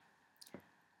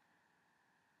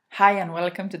Hi, and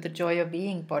welcome to the Joy of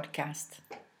Being podcast.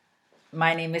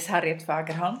 My name is Harriet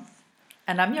Fagerholm,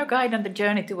 and I'm your guide on the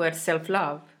journey towards self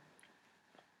love.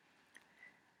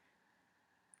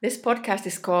 This podcast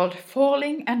is called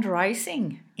Falling and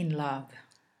Rising in Love.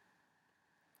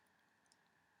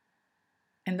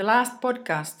 In the last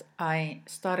podcast, I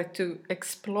started to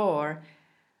explore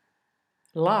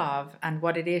love and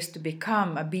what it is to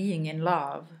become a being in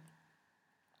love.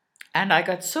 And I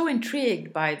got so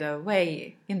intrigued by the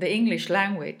way in the English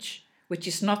language, which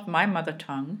is not my mother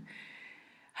tongue,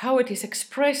 how it is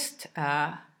expressed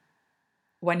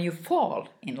when you fall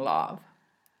in love.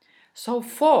 So,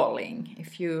 falling,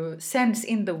 if you sense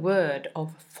in the word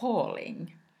of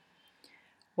falling,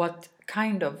 what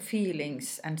kind of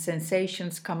feelings and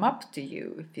sensations come up to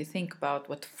you if you think about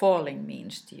what falling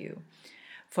means to you?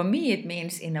 For me, it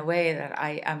means in a way that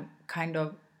I am kind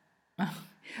of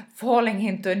falling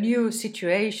into a new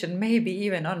situation, maybe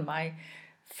even on my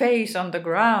face on the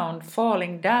ground,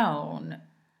 falling down.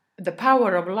 The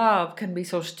power of love can be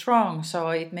so strong, so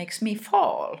it makes me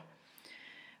fall.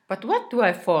 But what do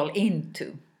I fall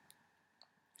into?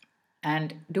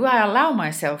 And do I allow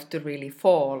myself to really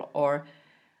fall, or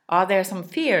are there some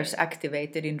fears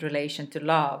activated in relation to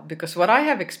love? Because what I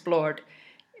have explored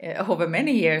over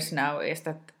many years now is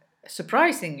that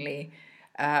surprisingly,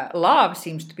 love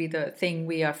seems to be the thing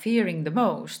we are fearing the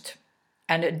most.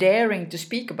 And daring to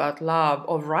speak about love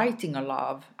or writing a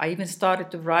love. I even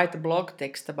started to write a blog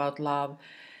text about love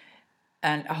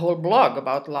and a whole blog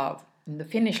about love in the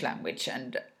Finnish language.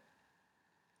 And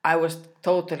I was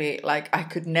totally like, I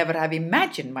could never have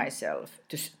imagined myself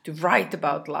to write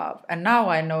about love. And now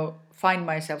I find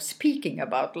myself speaking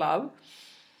about love.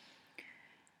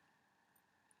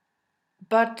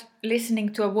 But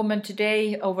listening to a woman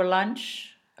today over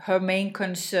lunch, her main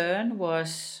concern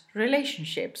was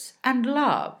relationships and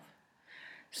love.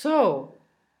 So,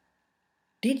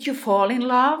 did you fall in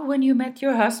love when you met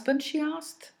your husband? She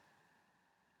asked.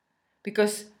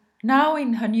 Because now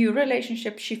in her new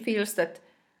relationship, she feels that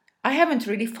I haven't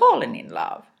really fallen in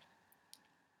love.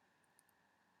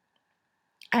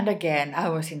 And again, I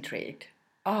was intrigued.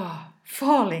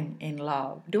 Falling in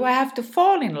love. Do I have to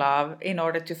fall in love in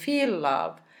order to feel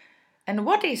love? And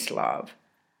what is love?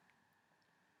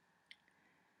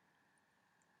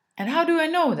 And how do I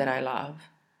know that I love?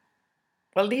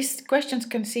 Well, these questions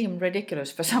can seem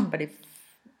ridiculous for somebody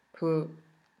for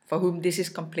whom this is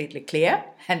completely clear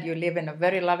and you live in a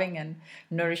very loving and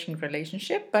nourishing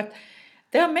relationship. But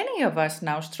there are many of us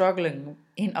now struggling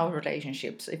in our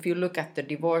relationships. If you look at the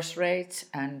divorce rates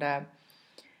and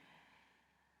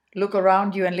look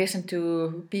around you and listen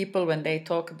to people when they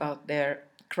talk about their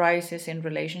crisis in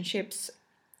relationships.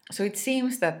 So it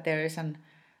seems that there is an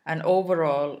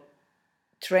overall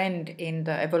trend in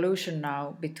the evolution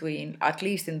now between, at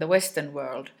least in the Western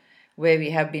world, where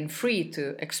we have been free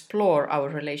to explore our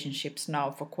relationships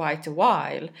now for quite a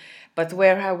while. But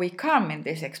where have we come in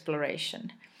this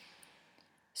exploration?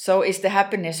 So is the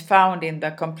happiness found in the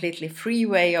completely free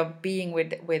way of being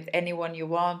with anyone you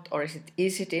want, or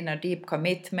is it in a deep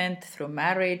commitment through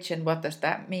marriage? And what does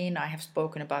that mean? I have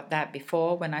spoken about that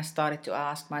before when I started to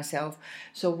ask myself,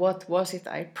 so what was it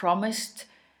I promised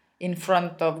in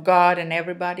front of God and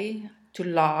everybody to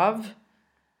love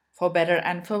for better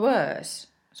and for worse?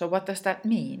 So what does that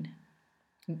mean?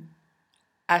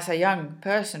 As a young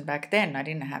person back then, I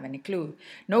didn't have any clue.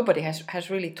 Nobody has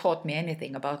really taught me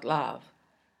anything about love,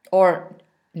 or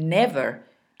never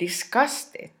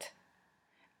discussed it.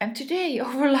 And today,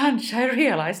 over lunch, I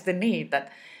realized the need that,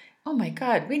 oh my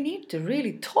God, we need to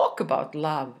really talk about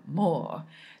love more,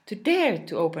 to dare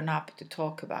to open up to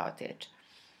talk about it.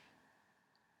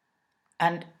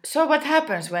 And so, what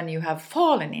happens when you have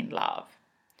fallen in love?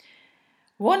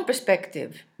 One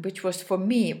perspective, which was for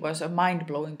me was a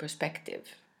mind-blowing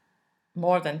perspective,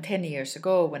 more than 10 years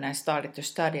ago when I started to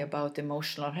study about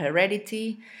emotional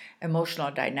heredity,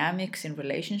 emotional dynamics in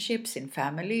relationships, in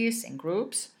families, in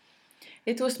groups.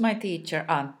 It was my teacher,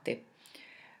 Antti,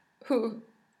 who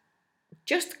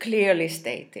just clearly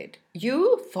stated,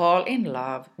 you fall in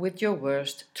love with your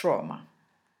worst trauma.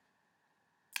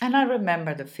 And I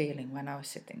remember the feeling when I was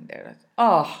sitting there,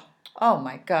 oh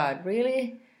my God,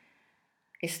 really?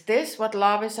 Is this what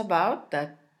love is about?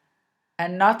 That,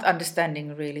 and not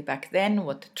understanding really back then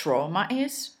what trauma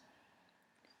is,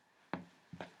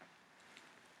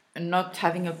 and not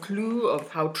having a clue of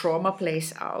how trauma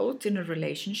plays out in a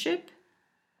relationship.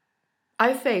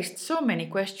 I faced so many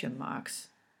question marks.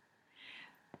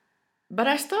 But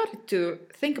I started to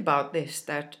think about this,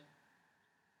 that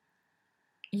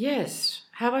yes,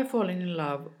 have I fallen in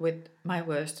love with my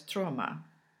worst trauma?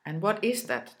 And what is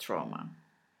that trauma?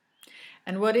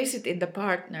 And what is it in the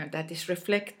partner that is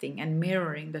reflecting and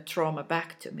mirroring the trauma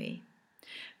back to me?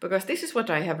 Because this is what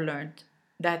I have learned,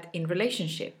 that in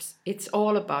relationships, it's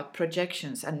all about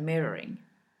projections and mirroring.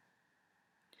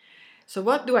 So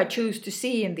what do I choose to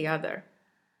see in the other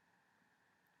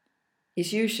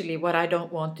is usually what I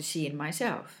don't want to see in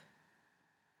myself.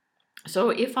 So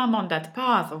if I'm on that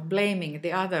path of blaming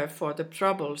the other for the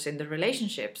troubles in the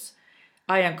relationships,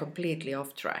 I am completely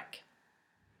off track.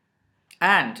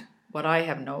 And what I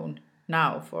have known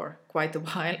now for quite a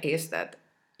while is that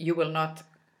you will not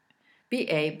be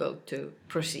able to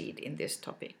proceed in this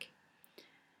topic.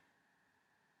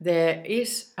 There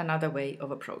is another way of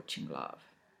approaching love.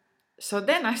 So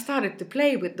then I started to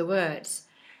play with the words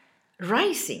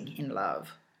rising in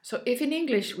love. So if in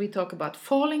English we talk about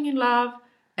falling in love,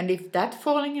 and if that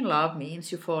falling in love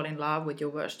means you fall in love with your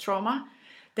worst trauma,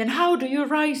 then how do you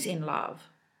rise in love?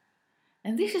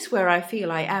 And this is where I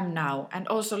feel I am now, and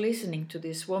also listening to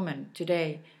this woman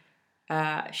today.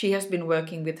 She has been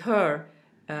working with her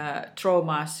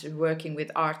traumas, working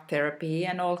with art therapy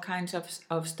and all kinds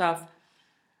of stuff,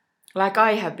 like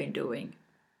I have been doing.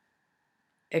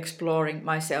 Exploring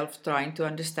myself, trying to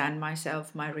understand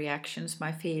myself, my reactions,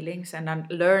 my feelings, and I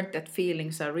learned that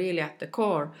feelings are really at the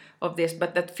core of this,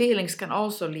 but that feelings can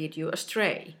also lead you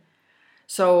astray.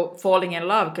 So falling in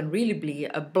love can really be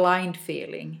a blind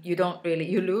feeling. You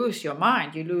lose your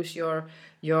mind, you lose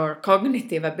your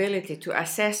cognitive ability to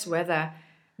assess whether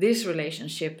this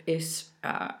relationship is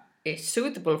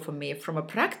suitable for me from a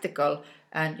practical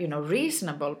and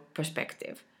reasonable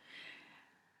perspective.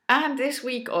 And this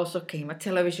week also came a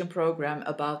television program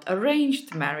about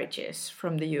arranged marriages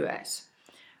from the US,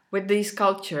 with these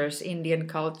cultures, Indian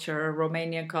culture,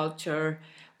 Romanian culture,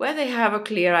 where they have a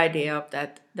clear idea of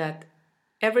that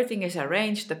everything is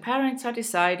arranged, the parents are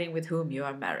deciding with whom you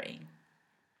are marrying.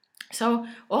 So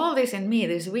all this in me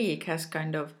this week has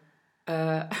kind of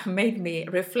made me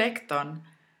reflect on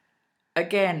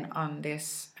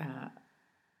this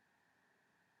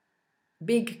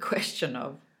big question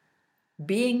of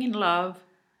being in love,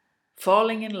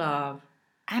 falling in love,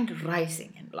 and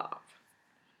rising in love.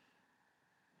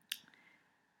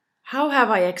 How have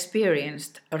I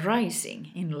experienced rising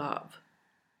in love?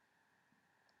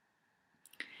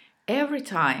 Every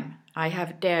time I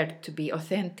have dared to be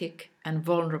authentic and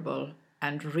vulnerable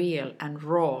and real and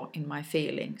raw in my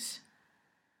feelings,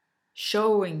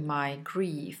 showing my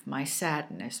grief, my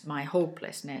sadness, my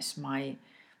hopelessness, my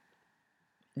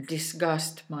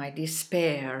disgust, my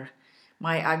despair,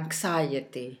 my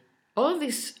anxiety, all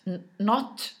these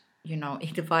not,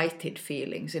 invited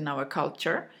feelings in our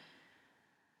culture.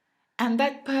 And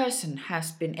that person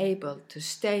has been able to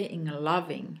stay in a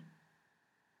loving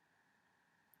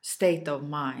state of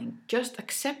mind, just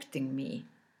accepting me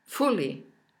fully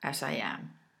as I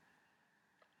am.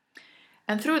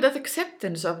 And through that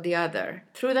acceptance of the other,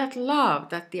 through that love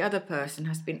that the other person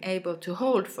has been able to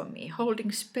hold for me,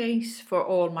 holding space for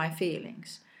all my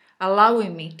feelings,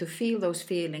 allowing me to feel those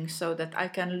feelings so that I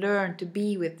can learn to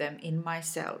be with them in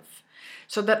myself,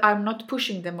 so that I'm not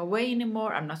pushing them away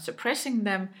anymore, I'm not suppressing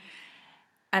them,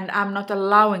 and I'm not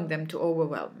allowing them to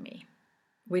overwhelm me,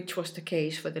 which was the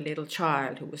case for the little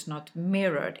child who was not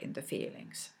mirrored in the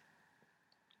feelings.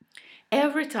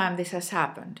 Every time this has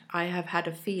happened, I have had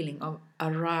a feeling of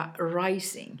a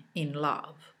rising in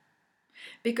love.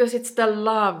 Because it's the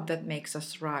love that makes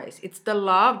us rise. It's the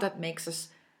love that makes us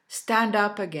stand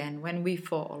up again when we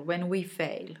fall, when we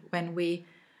fail, when we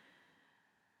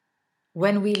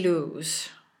lose,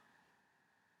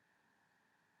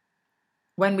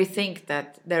 when we think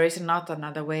that there is not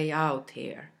another way out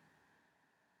here.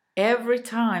 Every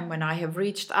time when I have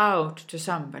reached out to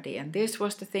somebody, and this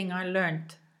was the thing I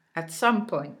learned at some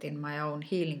point in my own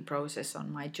healing process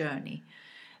on my journey,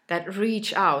 that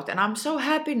reach out, and I'm so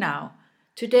happy now.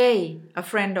 Today, a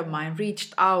friend of mine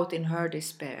reached out in her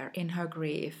despair, in her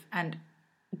grief, and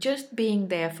just being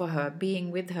there for her,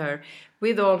 being with her,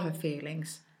 with all her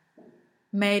feelings,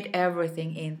 made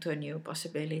everything into a new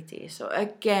possibility. So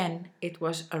again, it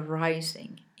was a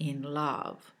rising in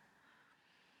love.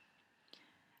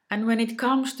 And when it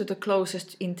comes to the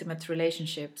closest intimate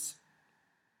relationships,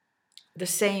 the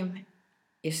same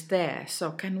is there.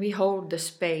 So can we hold the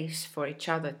space for each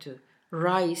other to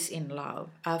rise in love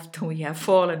after we have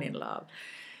fallen in love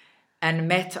and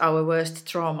met our worst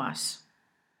traumas,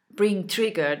 being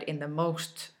triggered in the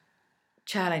most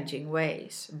challenging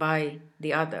ways by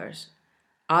the other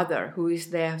who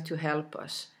is there to help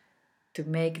us to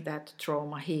make that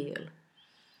trauma heal.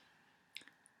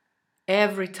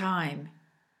 Every time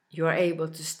you are able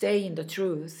to stay in the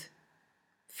truth,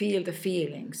 feel the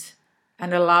feelings,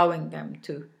 and allowing them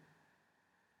to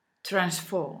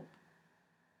transform,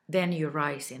 then you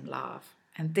rise in love.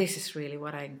 And this is really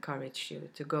what I encourage you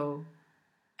to go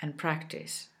and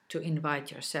practice, to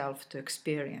invite yourself to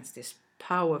experience this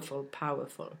powerful,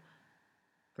 powerful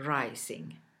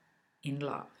rising in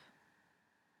love.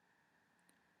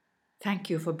 Thank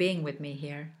you for being with me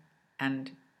here,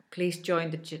 and please join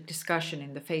the discussion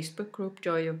in the Facebook group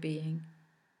Joy of Being,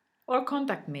 or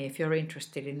contact me if you're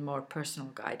interested in more personal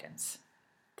guidance.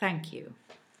 Thank you.